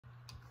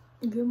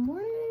Good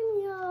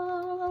morning,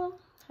 y'all.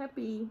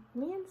 Happy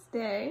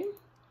Wednesday.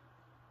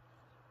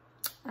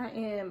 I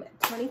am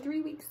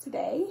 23 weeks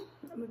today.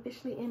 I'm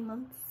officially in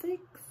month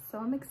 6, so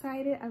I'm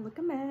excited. I look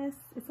a mess.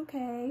 It's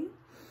okay.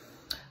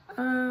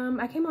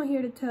 I came on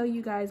here to tell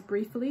you guys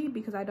briefly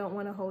because I don't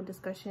want a whole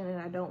discussion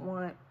and I don't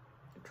want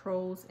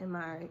trolls in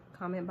my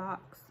comment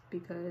box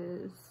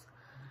because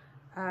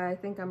I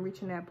think I'm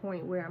reaching that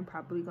point where I'm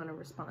probably going to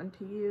respond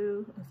to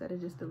you instead of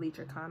just delete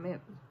your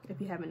comment.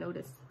 If you haven't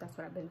noticed, that's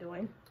what I've been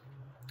doing.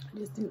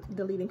 Just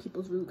deleting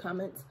people's rude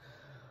comments.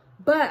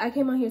 But I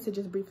came on here to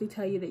just briefly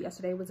tell you that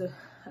yesterday was a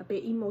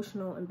bit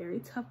emotional and very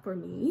tough for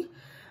me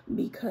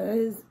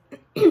because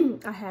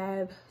I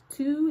have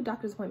 2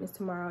 doctor's appointments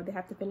tomorrow. They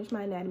have to finish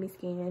my anatomy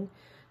scan,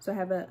 so I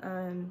have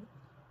a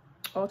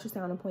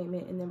ultrasound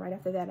appointment, and then right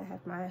after that I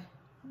have my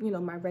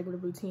my regular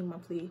routine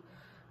monthly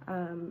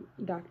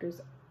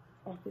doctor's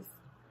office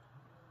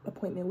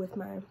appointment with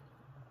my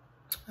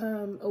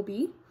OB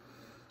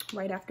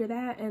right after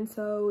that. And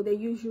so they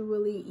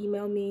usually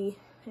email me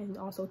and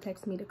also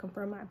text me to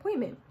confirm my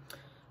appointment.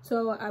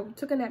 So I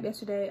took a nap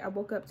yesterday. I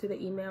woke up to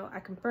the email,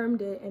 I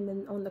confirmed it, and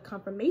then on the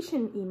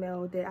confirmation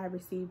email that I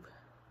received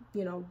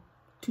 2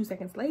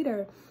 seconds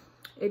later,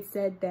 it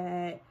said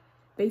that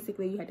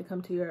basically you had to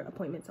come to your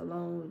appointments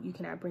alone. You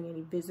cannot bring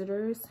any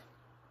visitors,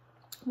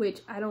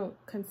 which I don't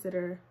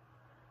consider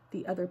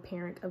the other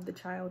parent of the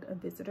child a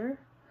visitor,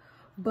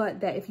 but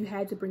that if you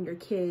had to bring your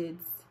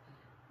kids,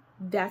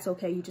 that's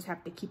okay. You just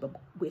have to keep them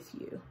with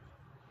you.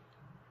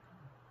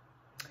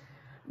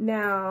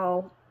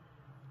 Now,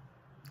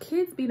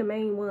 kids be the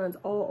main ones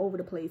all over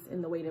the place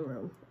in the waiting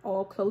room,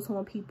 all close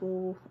on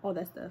people, all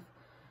that stuff.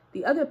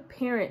 The other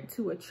parent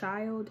to a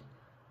child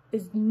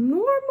is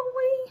normally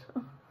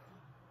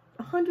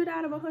 100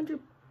 out of 100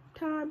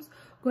 times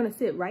going to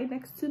sit right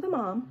next to the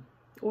mom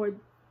or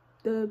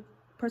the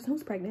person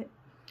who's pregnant.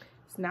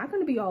 It's not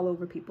going to be all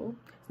over people.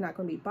 It's not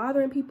going to be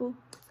bothering people.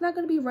 It's not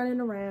going to be running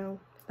around.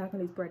 It's not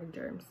going to be spreading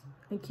germs.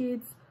 And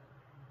kids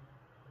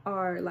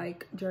are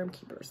like germ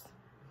keepers.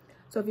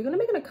 So if you're going to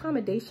make an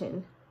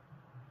accommodation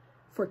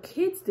for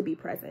kids to be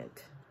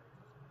present,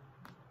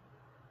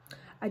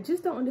 I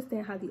just don't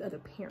understand how the other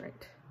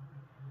parent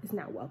is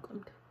not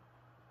welcomed.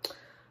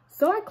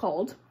 So I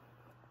called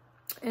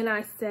and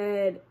I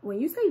said,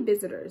 when you say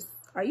visitors,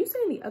 are you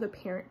saying the other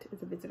parent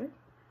is a visitor?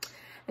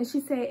 And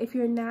she said, if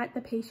you're not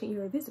the patient,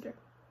 you're a visitor.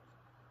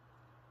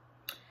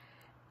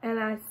 And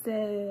I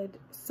said,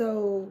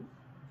 so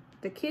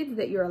the kids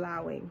that you're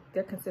allowing,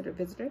 they're considered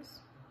visitors?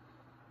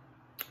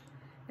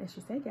 And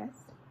she said yes.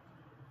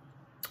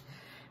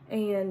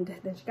 And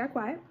then she got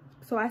quiet.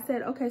 So I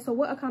said, okay, so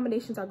what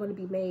accommodations are going to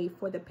be made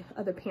for the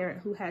other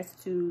parent who has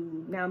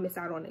to now miss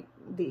out on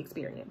the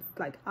experience?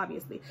 Like,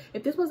 obviously,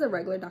 if this was a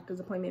regular doctor's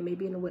appointment,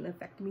 maybe it wouldn't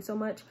affect me so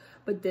much.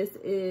 But this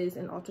is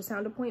an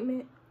ultrasound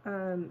appointment.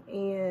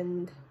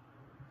 And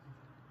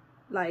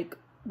like,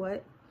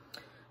 what?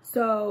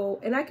 So,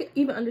 and I could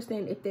even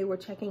understand if they were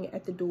checking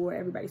at the door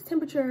everybody's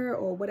temperature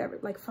or whatever,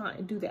 like,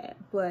 fine, do that.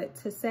 But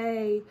to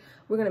say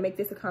we're going to make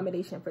this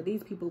accommodation for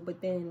these people,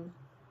 but then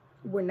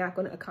we're not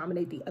going to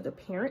accommodate the other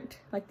parent,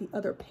 like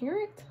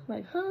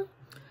huh?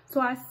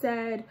 So I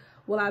said,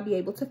 will I be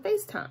able to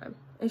FaceTime?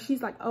 And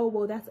she's like, oh,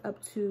 well, that's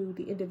up to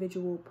the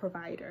individual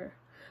provider.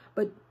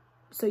 But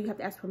so you have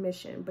to ask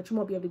permission, but you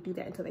won't be able to do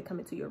that until they come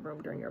into your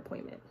room during your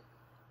appointment.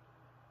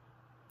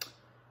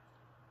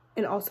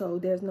 And also,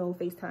 there's no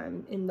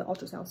FaceTime in the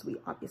ultrasound suite,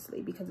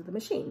 obviously, because of the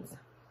machines.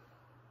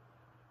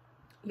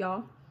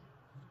 Y'all,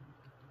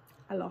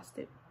 I lost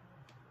it.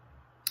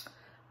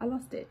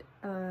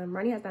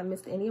 Ronnie has not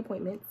missed any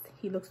appointments.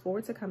 He looks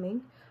forward to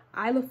coming.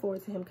 I look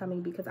forward to him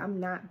coming because I'm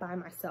not by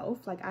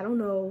myself. Like, I don't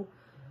know,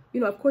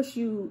 of course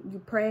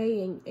you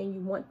pray and you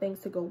want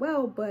things to go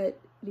well, but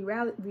the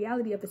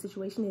reality of the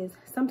situation is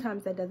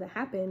sometimes that doesn't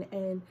happen.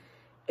 And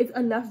it's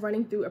enough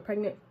running through a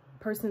pregnant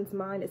person's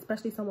mind,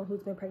 especially someone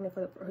who's been pregnant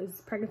for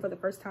the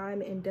first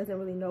time and doesn't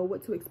really know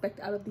what to expect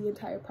out of the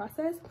entire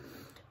process.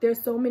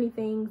 There's so many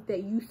things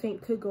that you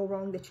think could go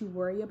wrong that you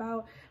worry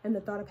about, and the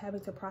thought of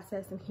having to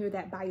process and hear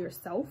that by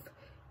yourself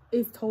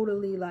is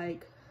totally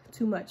like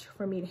too much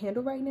for me to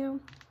handle right now.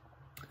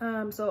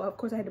 So of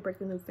course I had to break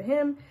the news to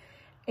him,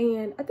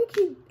 and I think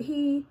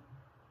he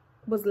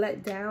was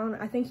let down.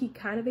 I think he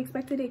kind of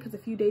expected it because a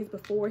few days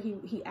before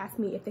he asked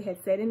me if they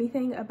had said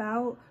anything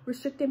about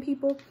restricting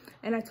people,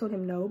 and I told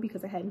him no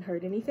because I hadn't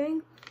heard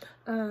anything.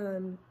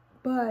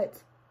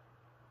 But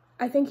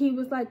I think he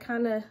was like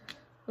kind of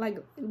like,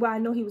 well, I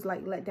know he was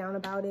like let down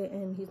about it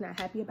and he's not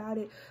happy about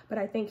it, but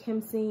I think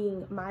him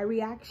seeing my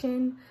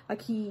reaction,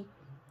 like he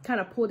kind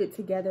of pulled it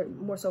together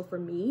more so for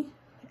me.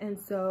 And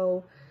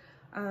so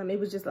it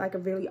was just like a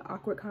really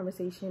awkward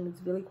conversation.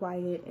 It's really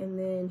quiet, and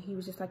then he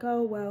was just like,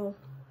 oh, well,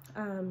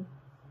 how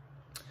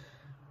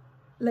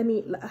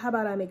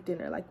about I make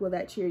dinner? Like, will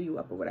that cheer you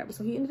up or whatever?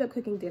 So he ended up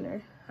cooking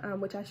dinner,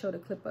 which I showed a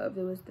clip of.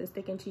 It was the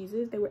steak and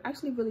cheeses. They were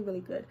actually really, really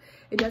good.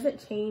 It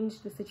doesn't change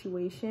the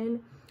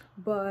situation,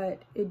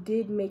 but it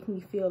did make me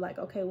feel like,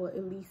 okay, well,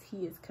 at least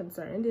he is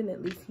concerned, and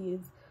at least he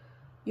is,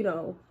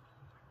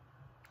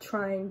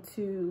 trying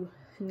to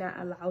not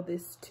allow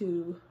this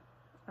to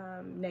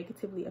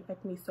negatively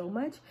affect me so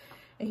much.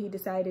 And he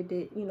decided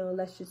that, you know,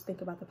 let's just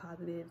think about the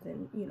positives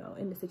and, you know,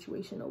 in the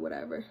situation or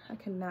whatever. I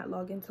cannot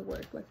log into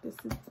work. Like, this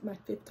is my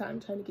 5th time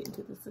trying to get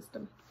into the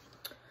system.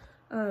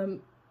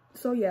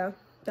 So yeah,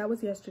 that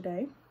was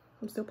yesterday.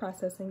 I'm still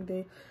processing.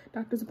 The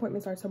doctor's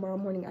appointments are tomorrow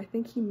morning. I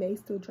think he may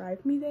still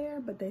drive me there,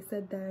 but they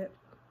said that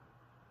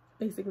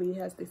basically he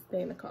has to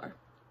stay in the car.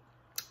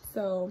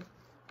 So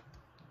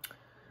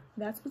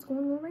that's what's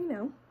going on right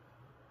now.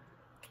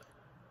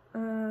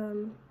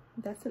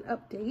 That's an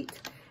update.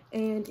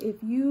 And if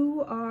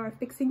you are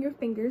fixing your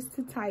fingers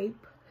to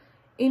type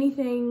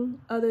anything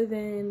other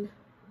than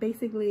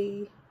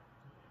basically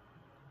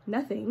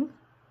nothing,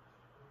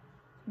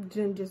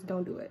 then just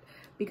don't do it.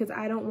 Because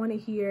I don't want to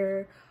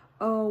hear,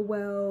 oh,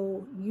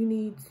 well, you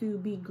need to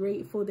be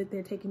grateful that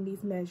they're taking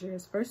these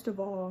measures. First of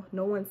all,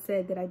 no one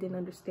said that I didn't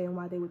understand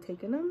why they were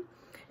taking them.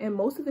 And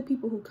most of the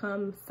people who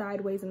come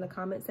sideways in the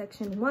comment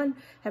section, one,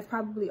 have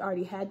probably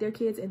already had their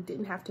kids and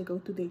didn't have to go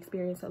through the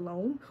experience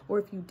alone. Or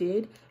if you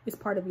did, it's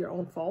part of your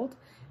own fault.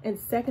 And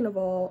second of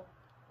all,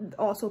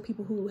 also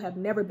people who have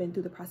never been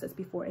through the process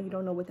before and you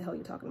don't know what the hell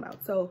you're talking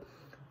about. So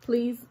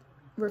please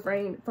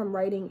refrain from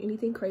writing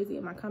anything crazy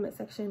in my comment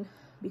section,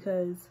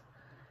 because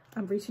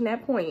I'm reaching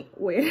that point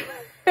where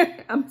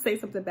I'm gonna say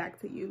something back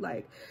to you.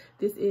 Like,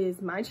 this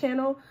is my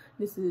channel,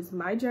 this is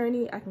my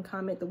journey. I can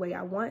comment the way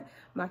I want.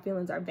 My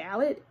feelings are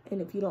valid,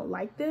 and if you don't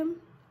like them,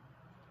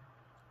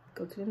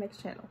 go to the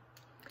next channel.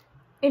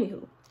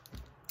 Anywho,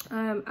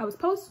 I was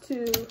supposed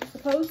to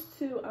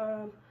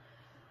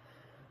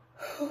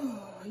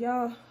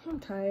y'all, I'm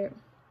tired.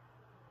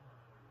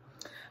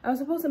 I was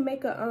supposed to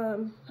make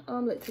a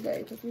omelet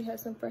today because we had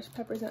some fresh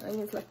peppers and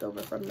onions left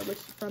over from the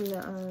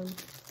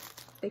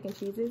steak and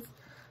cheeses,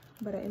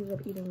 but I ended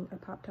up eating a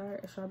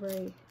Pop-Tart, a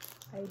strawberry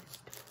iced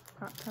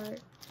Pop-Tart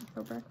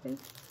for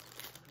breakfast.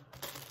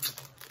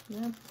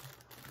 Yeah.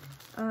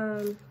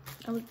 I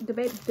was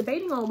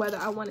debating on whether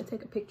I want to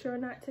take a picture or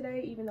not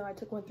today, even though I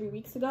took one 3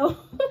 weeks ago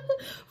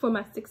for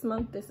my 6th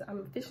month. I'm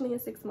officially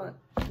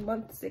in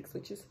month 6,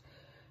 which is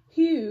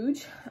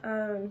huge.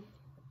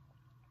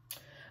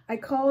 I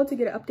called to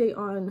get an update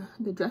on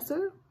the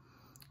dresser,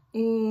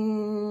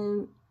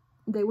 and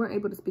they weren't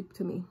able to speak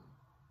to me,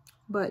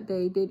 but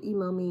they did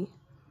email me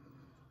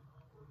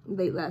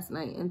late last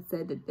night and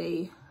said that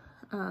they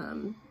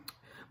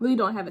really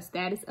don't have a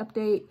status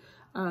update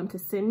to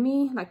send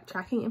me, like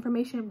tracking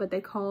information, but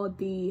they called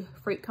the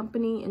freight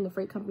company, and the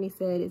freight company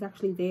said it's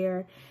actually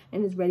there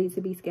and is ready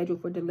to be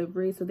scheduled for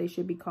delivery. So they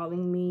should be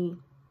calling me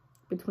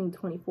between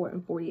 24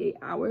 and 48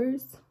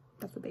 hours.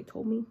 That's what they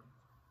told me.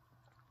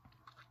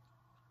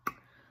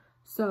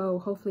 So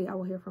hopefully I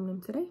will hear from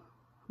them today.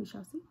 We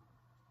shall see.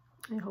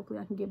 And hopefully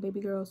I can get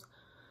baby girl's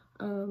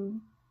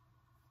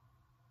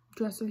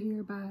dresser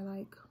here by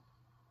like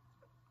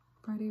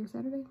Friday or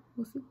Saturday.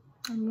 We'll see.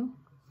 I don't know.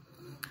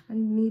 I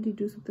need to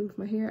do something with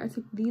my hair. I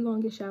took the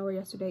longest shower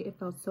yesterday. It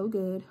felt so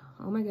good.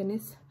 Oh my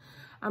goodness.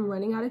 I'm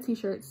running out of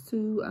t-shirts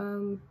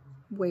to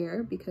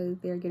wear because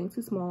they're getting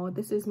too small.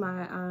 This is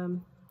my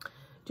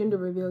gender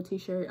reveal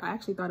t-shirt. I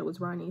actually thought it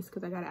was Ronnie's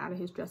because I got it out of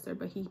his dresser,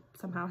 but he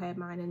somehow had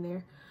mine in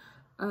there.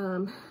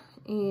 And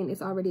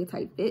it's already a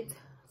tight fit.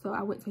 So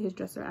I went to his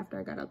dresser after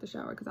I got out the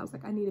shower because I was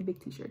like, I need a big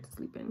t-shirt to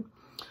sleep in.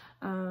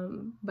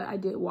 But I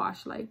did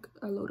wash like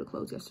a load of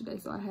clothes yesterday,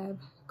 so I have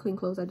clean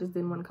clothes. I just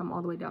didn't want to come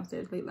all the way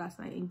downstairs late last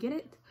night and get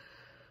it.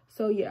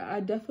 So yeah, I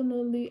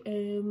definitely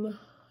am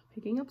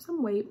picking up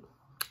some weight.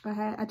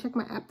 I checked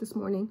my app this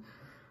morning,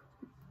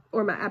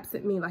 or my app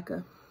sent me like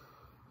a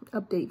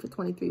update for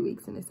 23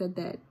 weeks, and it said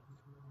that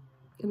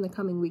in the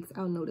coming weeks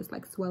I'll notice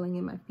like swelling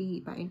in my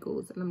feet, my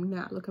ankles, and I'm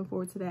not looking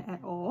forward to that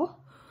at all.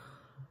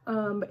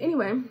 But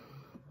anyway,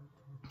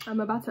 I'm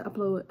about to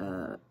upload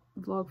a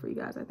vlog for you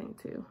guys, I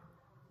think too.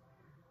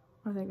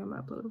 I think I'm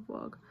gonna upload a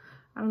vlog.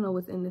 I don't know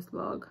what's in this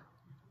vlog,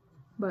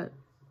 but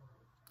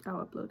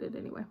I'll upload it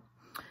anyway.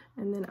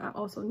 And then I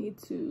also need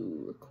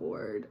to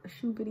record a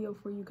shoe video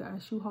for you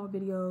guys, shoe haul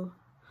video.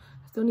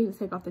 I still need to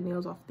take off the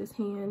nails off this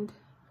hand.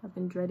 I've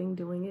been dreading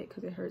doing it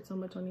because it hurts so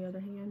much on the other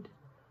hand.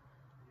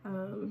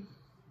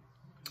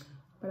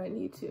 But I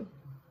need to.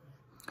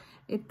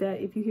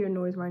 If you hear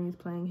noise, Ryan's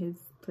playing his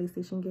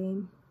PlayStation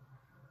game.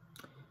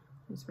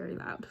 It's very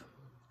loud.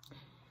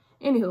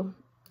 Anywho,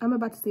 I'm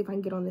about to see if I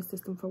can get on this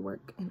system for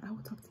work, and I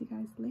will talk to you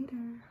guys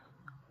later.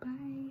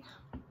 Bye.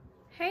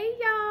 Hey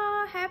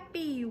y'all,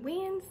 happy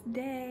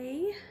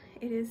Wednesday.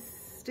 It is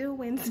still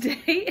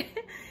Wednesday.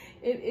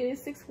 It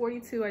is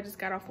 6:42. I just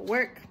got off of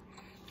work,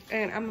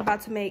 and I'm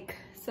about to make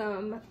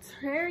some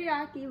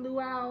teriyaki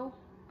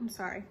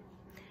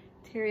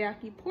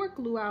pork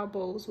luau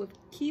bowls with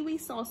kiwi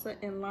salsa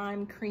and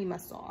lime crema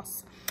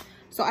sauce.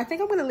 So I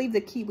think I'm gonna leave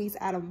the kiwis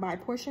out of my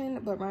portion,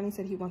 but Ronnie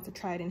said he wants to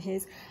try it in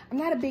his. I'm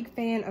not a big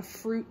fan of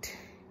fruit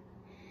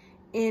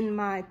in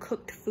my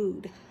cooked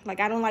food. Like,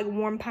 I don't like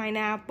warm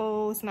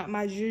pineapple. It's not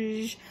my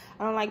zhuzh.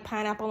 I don't like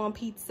pineapple on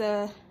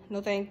pizza.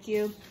 No, thank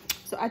you.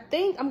 So I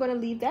think I'm gonna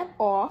leave that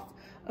off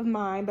of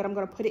mine, but I'm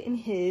gonna put it in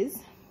his.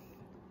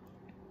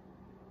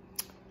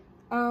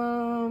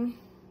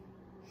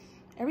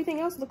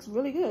 everything else looks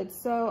really good.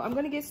 So I'm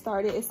gonna get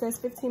started. It says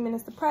 15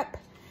 minutes to prep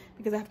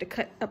because I have to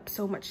cut up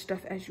so much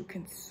stuff, as you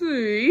can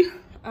see.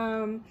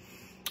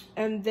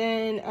 And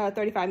then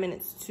 35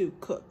 minutes to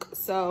cook.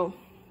 So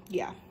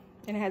yeah,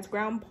 and it has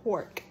ground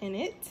pork in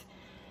it.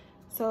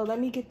 So let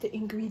me get the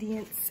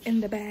ingredients in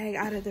the bag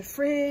out of the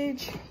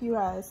fridge. You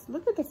guys,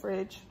 look at the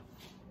fridge.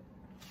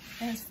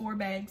 It has 4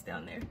 bags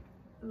down there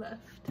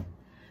left.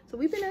 So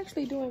we've been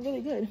actually doing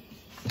really good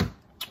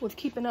with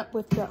keeping up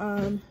with the,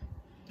 I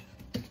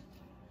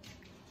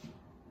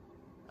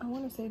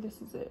want to say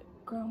this is it,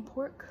 ground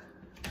pork.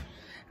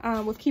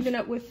 With keeping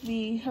up with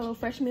the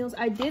HelloFresh meals.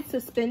 I did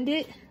suspend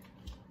it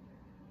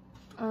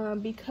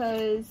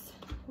because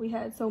we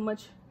had so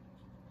much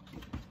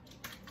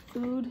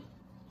food.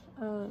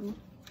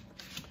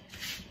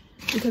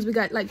 Because we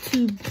got like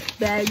 2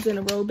 bags in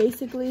a row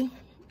basically.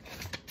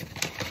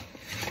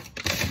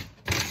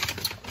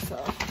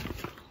 So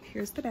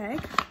here's the bag,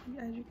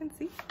 as you can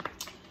see.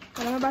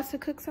 But I'm about to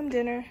cook some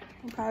dinner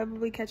and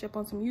probably catch up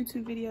on some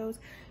YouTube videos,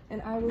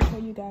 and I will show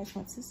you guys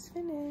once it's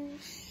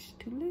finished.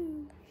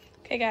 Toodaloo.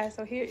 Okay guys,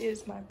 so here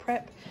is my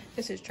prep.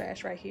 This is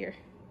trash right here,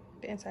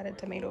 the inside of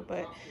the tomato,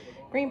 but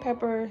green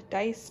pepper,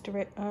 diced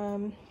red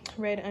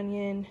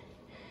onion,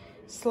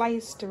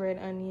 sliced red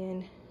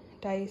onion,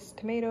 diced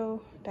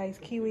tomato,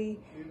 diced kiwi,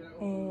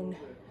 and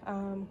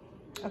I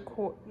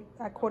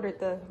quartered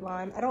the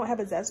lime. I don't have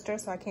a zester,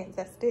 so I can't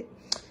zest it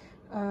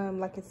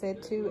like it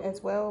said to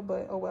as well,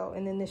 but oh well.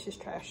 And then this is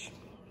trash.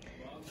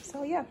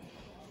 So yeah,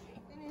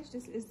 finished.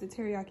 This is the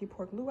teriyaki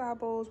pork luau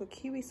bowls with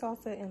kiwi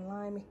salsa and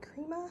lime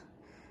crema.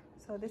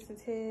 So this is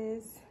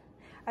his.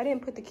 I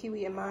didn't put the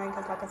kiwi in mine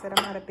because, like I said,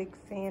 I'm not a big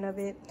fan of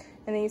it.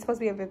 And then you're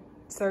supposed to be able to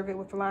serve it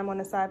with the lime on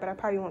the side, but I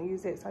probably won't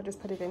use it, so I just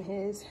put it in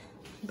his.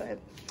 But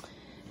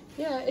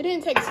yeah, it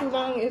didn't take too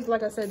long. It's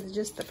like I said,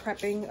 just the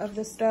prepping of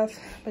the stuff,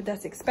 but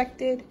that's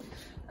expected.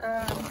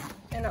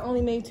 And I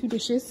only made 2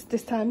 dishes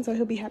this time, so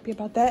he'll be happy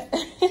about that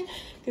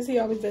because he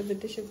always does the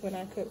dishes when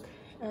I cook.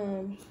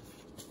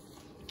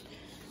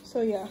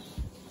 So yeah,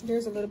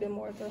 there's a little bit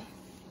more of the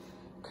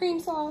cream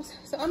sauce.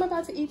 So I'm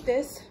about to eat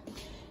this,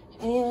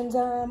 and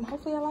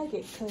hopefully I like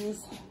it,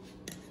 because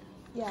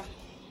yeah,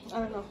 I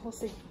don't know, we'll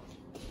see.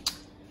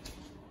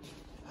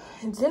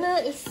 And dinner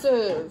is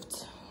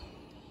served.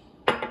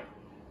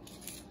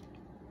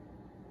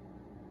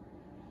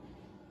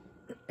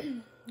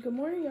 Good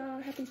morning,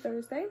 y'all. Happy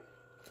Thursday.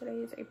 Today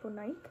is April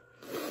 9th.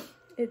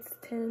 It's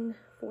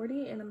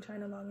 10:40 and I'm trying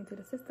to log into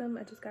the system.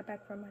 I just got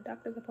back from my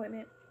doctor's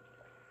appointment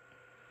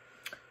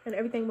and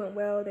everything went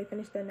well. They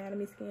finished the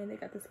anatomy scan. They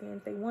got the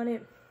scans they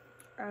wanted.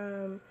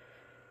 And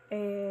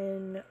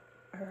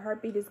her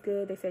heartbeat is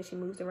good. They said she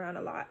moves around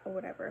a lot or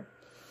whatever.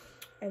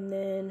 And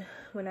then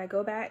when I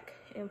go back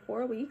in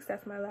 4 weeks,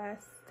 that's my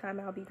last time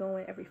I'll be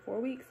going every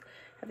 4 weeks.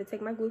 I have to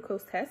take my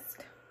glucose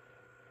test.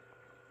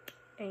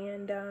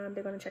 And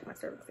they're going to check my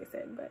cervix, they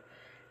said. But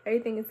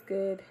everything is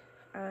good.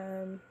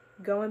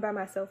 Going by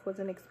myself was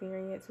an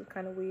experience. It was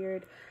kind of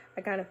weird.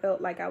 I kind of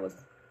felt like I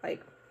was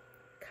like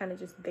kind of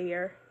just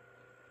there,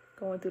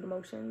 going through the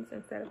motions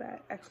instead of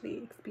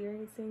actually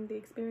experiencing the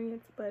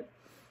experience. But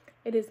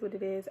it is what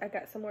it is. I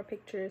got some more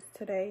pictures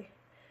today,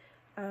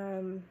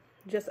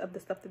 just of the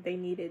stuff that they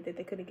needed that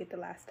they couldn't get the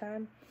last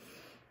time.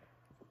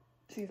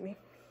 Excuse me.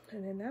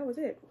 And then that was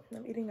it.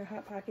 I'm eating a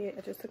Hot Pocket.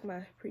 I just took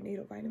my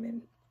prenatal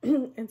vitamin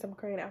and some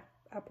crayon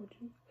apple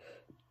juice.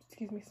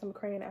 Excuse me, some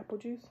crayon apple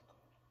juice.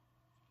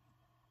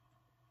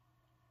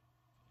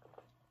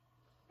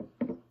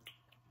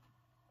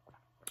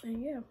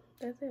 And yeah,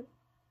 that's it.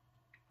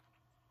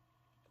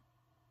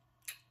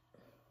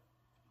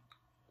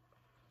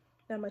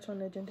 Not much on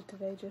the agenda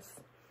today, just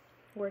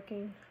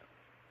working.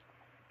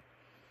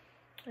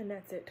 And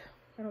that's it.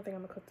 I don't think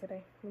I'm gonna cook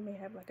today. We may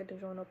have like a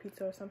DiGiorno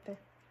pizza or something.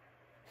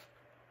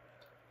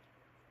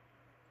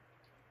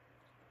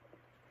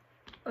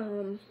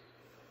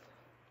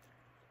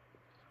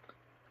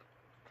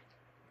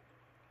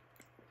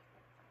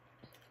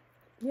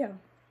 Yeah,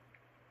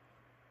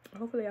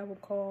 hopefully I will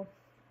call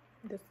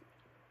this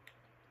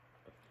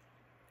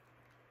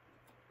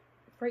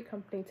freight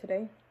company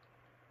today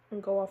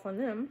and go off on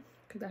them,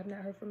 because I have not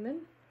heard from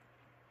them.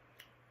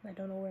 I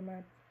don't know where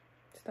my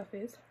stuff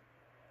is.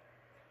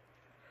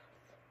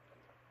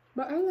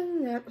 But other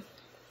than that,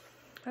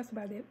 that's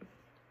about it.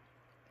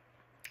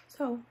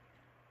 So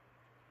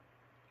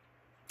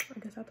I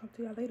guess I'll talk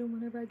to y'all later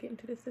whenever I get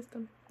into the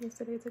system.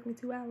 Yesterday it took me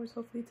 2 hours.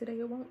 Hopefully today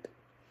it won't.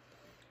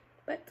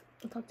 But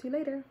I'll talk to you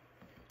later.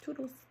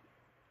 Toodles.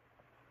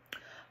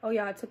 Oh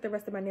yeah, I took the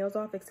rest of my nails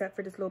off except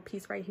for this little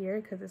piece right here,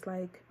 because it's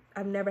like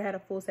I've never had a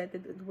full set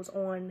that was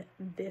on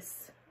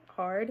this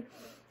hard.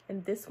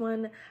 And this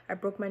one, I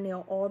broke my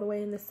nail all the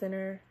way in the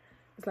center.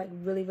 It's like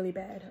really, really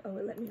bad. Oh,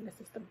 it let me in the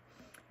system.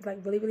 It's like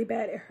really, really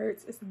bad. It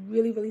hurts. It's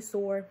really, really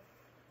sore.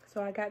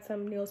 So I got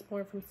some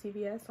Neosporin from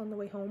CVS on the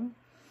way home.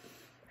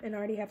 And I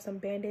already have some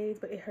band-aids,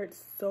 but it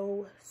hurts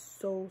so,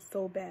 so,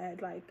 so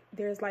bad. Like,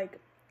 there's like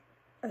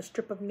a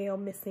strip of nail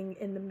missing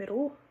in the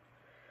middle.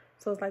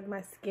 So it's like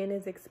my skin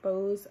is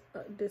exposed.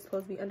 This is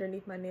supposed to be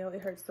underneath my nail.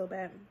 It hurts so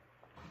bad.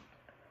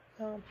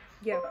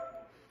 Yeah.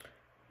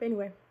 But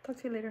anyway, talk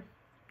to you later.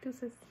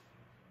 Deuces.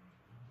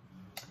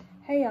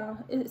 Hey y'all,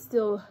 it's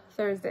still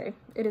Thursday.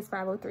 It is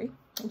 5:03.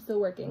 I'm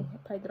still working. I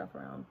probably get off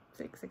around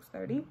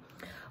 6:30.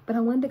 But I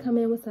wanted to come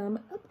in with some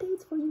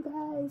updates for you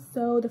guys.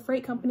 So the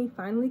freight company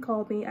finally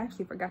called me. I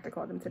actually forgot to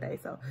call them today.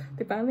 So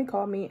they finally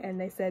called me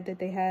and they said that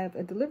they have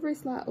a delivery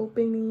slot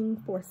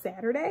opening for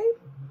Saturday,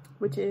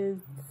 which is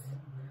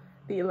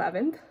the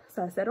 11th.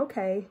 So I said,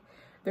 okay.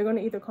 They're going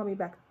to either call me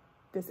back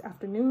this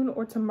afternoon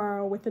or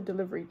tomorrow with a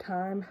delivery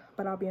time,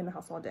 but I'll be in the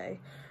house all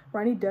day.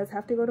 Ronnie does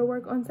have to go to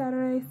work on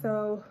Saturday,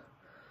 so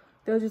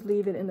they'll just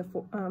leave it in the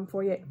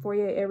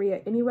foyer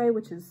area anyway,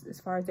 which is as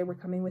far as they were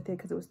coming with it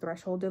because it was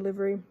threshold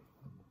delivery.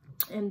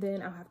 And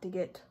then I'll have to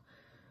get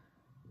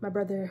my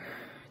brother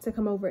to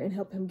come over and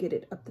help him get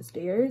it up the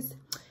stairs.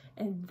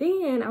 And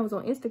then I was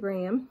on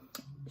Instagram.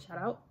 Shout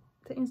out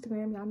to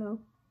Instagram. Y'all know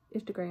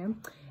Instagram.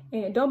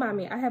 And don't mind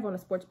me. I have on a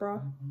sports bra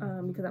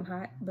because I'm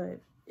hot, but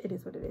it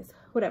is what it is.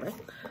 Whatever.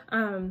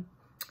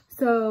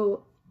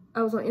 So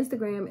I was on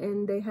Instagram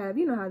and they have,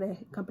 you know how the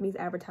companies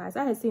advertise.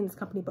 I had seen this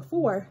company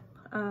before.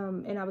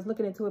 And I was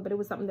looking into it, but it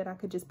was something that I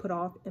could just put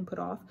off,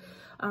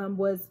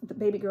 was the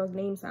baby girl's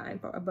name sign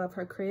for above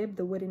her crib,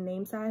 the wooden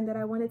name sign that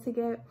I wanted to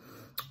get.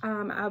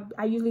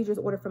 I usually just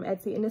order from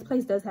Etsy, and this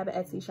place does have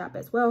an Etsy shop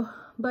as well,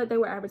 but they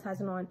were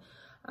advertising on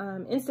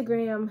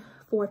Instagram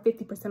for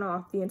 50%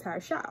 off the entire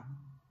shop.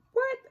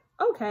 What?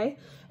 Okay.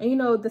 And you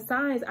know, the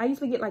signs, I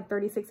usually get like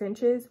 36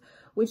 inches,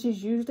 which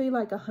is usually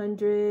like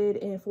 $140,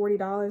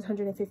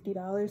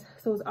 $150.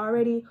 So it's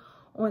already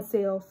on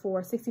sale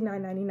for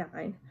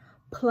 $69.99.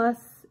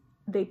 Plus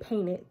they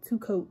painted 2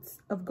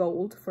 coats of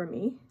gold for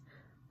me,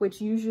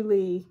 which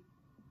usually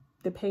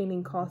the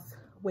painting costs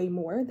way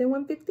more than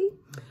 $150.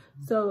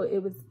 So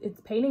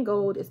it's painted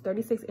gold, it's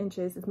 36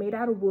 inches, it's made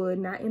out of wood,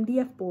 not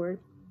MDF board,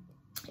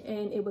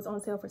 and it was on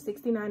sale for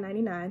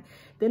 $69.99.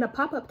 Then a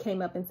pop-up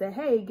came up and said,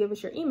 hey, give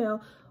us your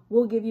email,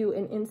 we'll give you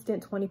an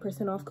instant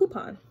 20% off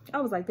coupon.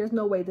 I was like, there's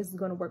no way this is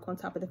going to work on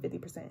top of the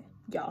 50%.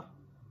 Y'all,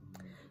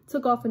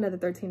 took off another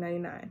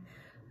 $13.99.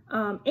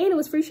 And it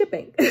was free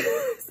shipping.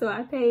 So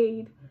I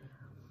paid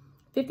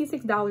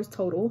 $56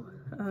 total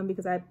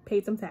because I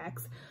paid some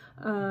tax.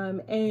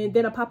 And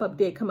then a pop-up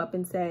did come up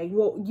and say,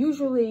 well,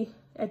 usually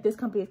at this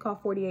company it's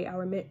called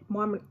 48-hour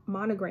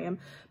monogram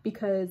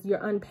because your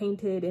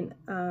unpainted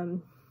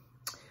and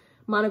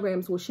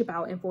monograms will ship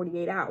out in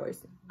 48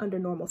 hours under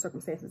normal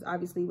circumstances.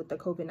 Obviously with the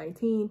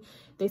COVID-19,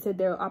 they said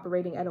they're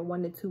operating at a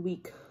 1 to 2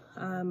 week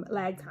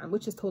lag time,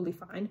 which is totally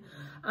fine.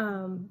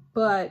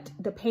 But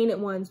the painted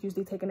ones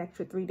usually take an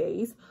extra 3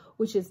 days,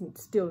 which is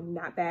still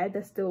not bad.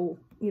 That's still,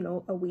 you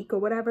know, a week or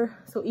whatever.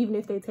 So even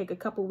if they take a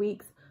couple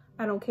weeks,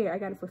 I don't care. I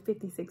got it for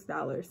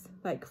 $56,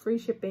 like free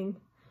shipping,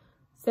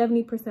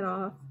 70%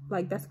 off.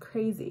 Like that's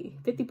crazy.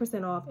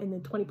 50% off and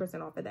then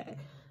 20% off of that.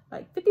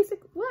 Like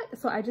 56, what?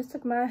 So I just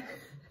took my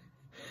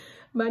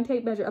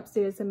tape measure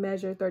upstairs to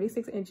measure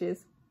 36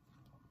 inches.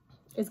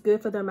 It's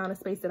good for the amount of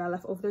space that I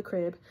left over the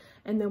crib.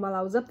 And then while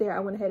I was up there, I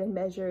went ahead and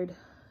measured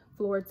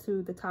floor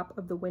to the top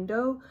of the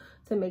window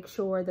to make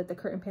sure that the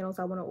curtain panels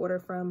I want to order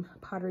from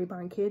Pottery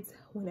Barn Kids,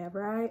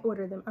 whenever I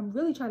order them, I'm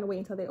really trying to wait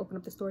until they open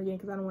up the store again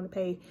because I don't want to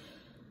pay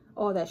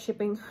all that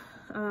shipping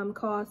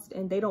cost.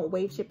 And they don't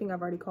waive shipping.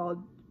 I've already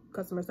called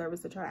customer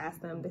service to try to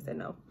ask them. They said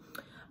no.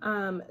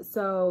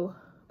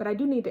 But I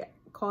do need to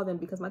call them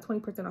because my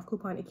 20% off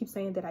coupon, it keeps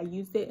saying that I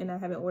used it and I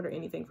haven't ordered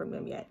anything from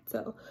them yet.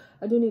 So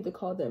I do need to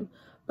call them.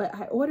 But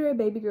I ordered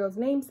baby girl's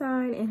name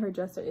sign and her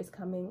dresser is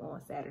coming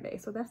on Saturday.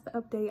 So that's the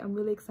update. I'm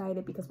really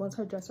excited because once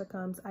her dresser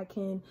comes, I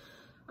can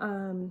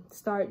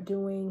start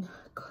doing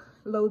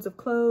loads of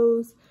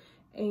clothes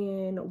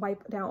and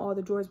wipe down all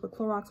the drawers with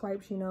Clorox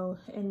wipes, you know,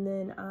 and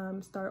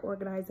then start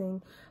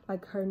organizing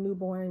like her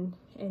newborn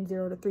and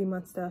 0 to 3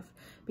 month stuff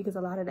because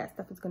a lot of that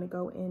stuff is going to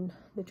go in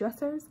the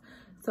dressers.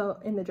 So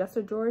in the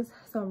dresser drawers.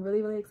 So I'm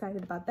really, really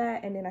excited about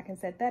that. And then I can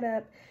set that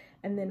up.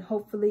 And then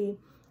hopefully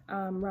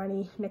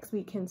Ronnie next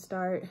week can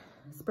start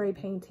spray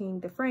painting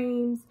the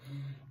frames.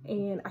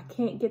 And I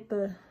can't get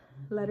the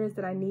letters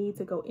that I need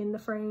to go in the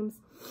frames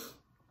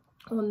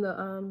on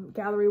the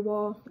gallery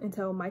wall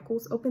until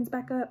Michael's opens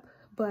back up.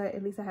 But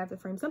at least I have the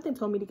frame. Something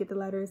told me to get the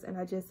letters and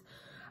I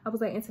was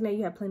like, Antoinette,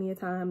 you have plenty of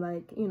time.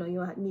 Like, you know, you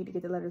don't need to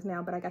get the letters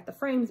now. But I got the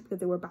frames because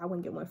they were buy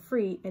one, get one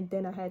free. And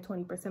then I had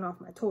 20%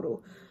 off my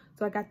total.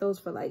 So I got those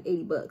for like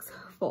 80 bucks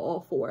for all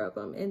 4 of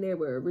them. And they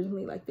were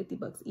originally like 50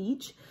 bucks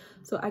each.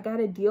 So I got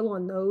a deal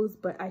on those,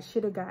 but I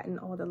should have gotten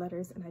all the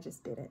letters and I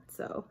just didn't.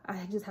 So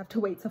I just have to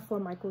wait for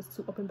Michael's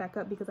to open back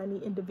up because I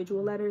need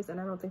individual letters and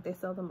I don't think they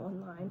sell them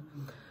online.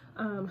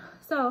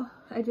 So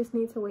I just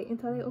need to wait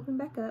until they open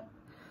back up.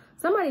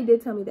 Somebody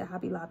did tell me that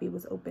Hobby Lobby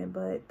was open,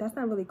 but that's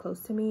not really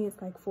close to me.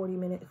 It's like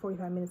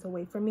 45 minutes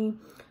away from me.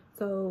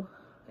 So,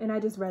 and I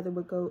just rather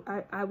would go,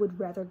 I would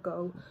rather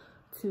go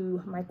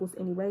to Michael's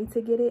anyway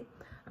to get it.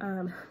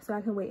 So I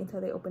can wait until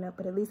they open up,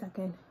 but at least I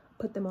can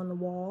put them on the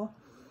wall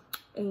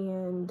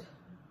and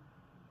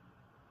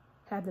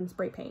have them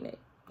spray painted.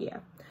 Yeah.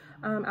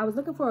 I was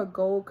looking for a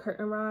gold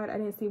curtain rod. I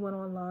didn't see one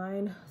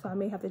online, so I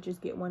may have to just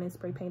get one and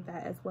spray paint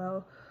that as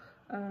well.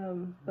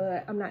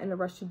 But I'm not in a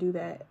rush to do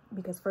that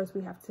because first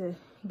we have to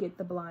get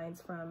the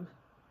blinds from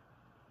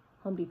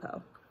Home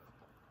Depot.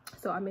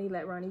 So I may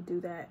let Ronnie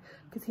do that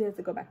because he has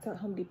to go back to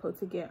Home Depot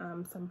to get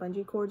some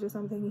bungee cords or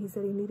something. He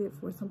said he needed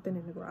for something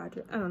in the garage,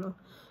 or I don't know,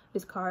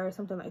 his car or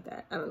something like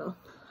that. I don't know.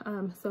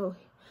 So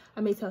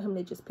I may tell him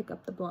to just pick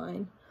up the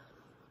blind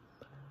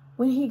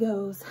when he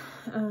goes.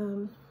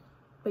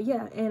 But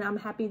yeah, and I'm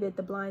happy that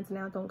the blinds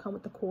now don't come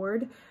with the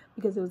cord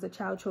because it was a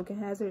child choking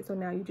hazard. So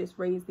now you just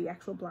raise the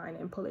actual blind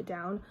and pull it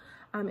down.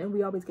 And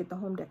we always get the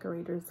Home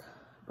Decorators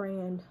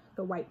brand,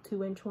 the white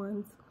 2-inch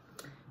ones.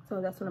 So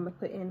that's what I'm gonna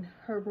put in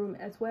her room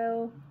as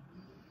well.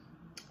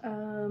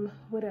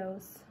 What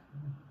else?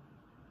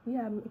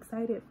 Yeah, I'm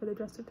excited for the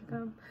dresser to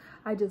come.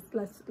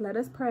 Let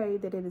us pray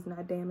that it is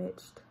not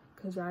damaged,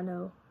 because y'all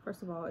know,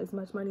 first of all, as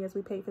much money as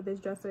we paid for this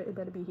dresser, it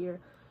better be here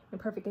in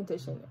perfect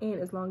condition. And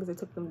as long as it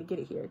took them to get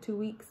it here, 2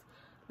 weeks,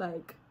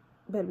 like,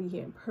 better be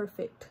here in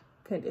perfect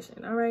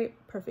condition. All right,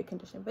 perfect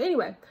condition. But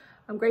anyway,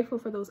 I'm grateful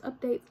for those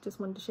updates. Just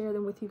wanted to share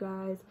them with you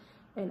guys.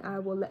 And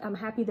I'm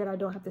happy that I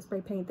don't have to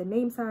spray paint the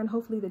name sign.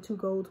 Hopefully the two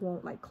golds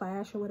won't like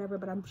clash or whatever,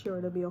 but I'm sure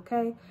it'll be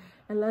okay.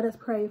 And let us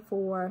pray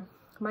for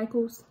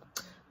Michael's.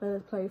 Let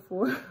us pray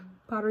for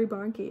Pottery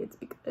Barn Kids,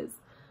 because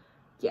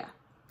yeah,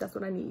 that's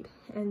what I need.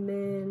 And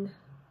then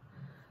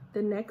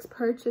the next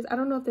purchase, I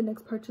don't know if the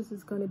next purchase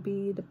is going to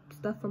be the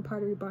stuff from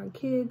Pottery Barn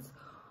Kids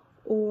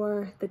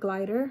or the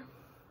glider.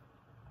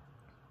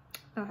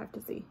 I'll have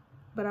to see.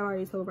 But I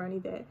already told Ronnie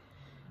that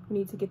we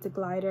need to get the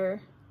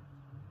glider.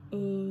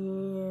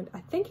 And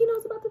I think he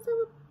knows about the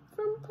stuff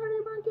from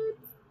Pottery Barn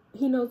Kids.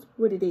 He knows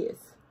what it is.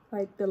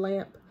 Like the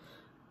lamp,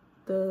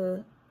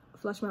 the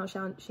flush mount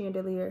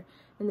chandelier,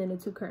 and then the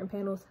 2 curtain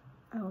panels.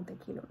 I don't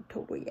think he knows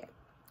totally yet.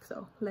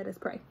 So let us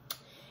pray.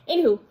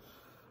 Anywho,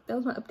 that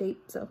was my update.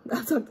 So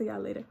I'll talk to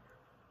y'all later.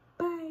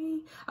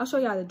 Bye. I'll show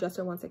y'all the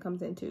dresser once it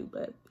comes in too,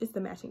 but it's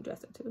the matching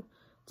dresser too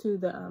to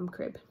the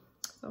crib.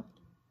 So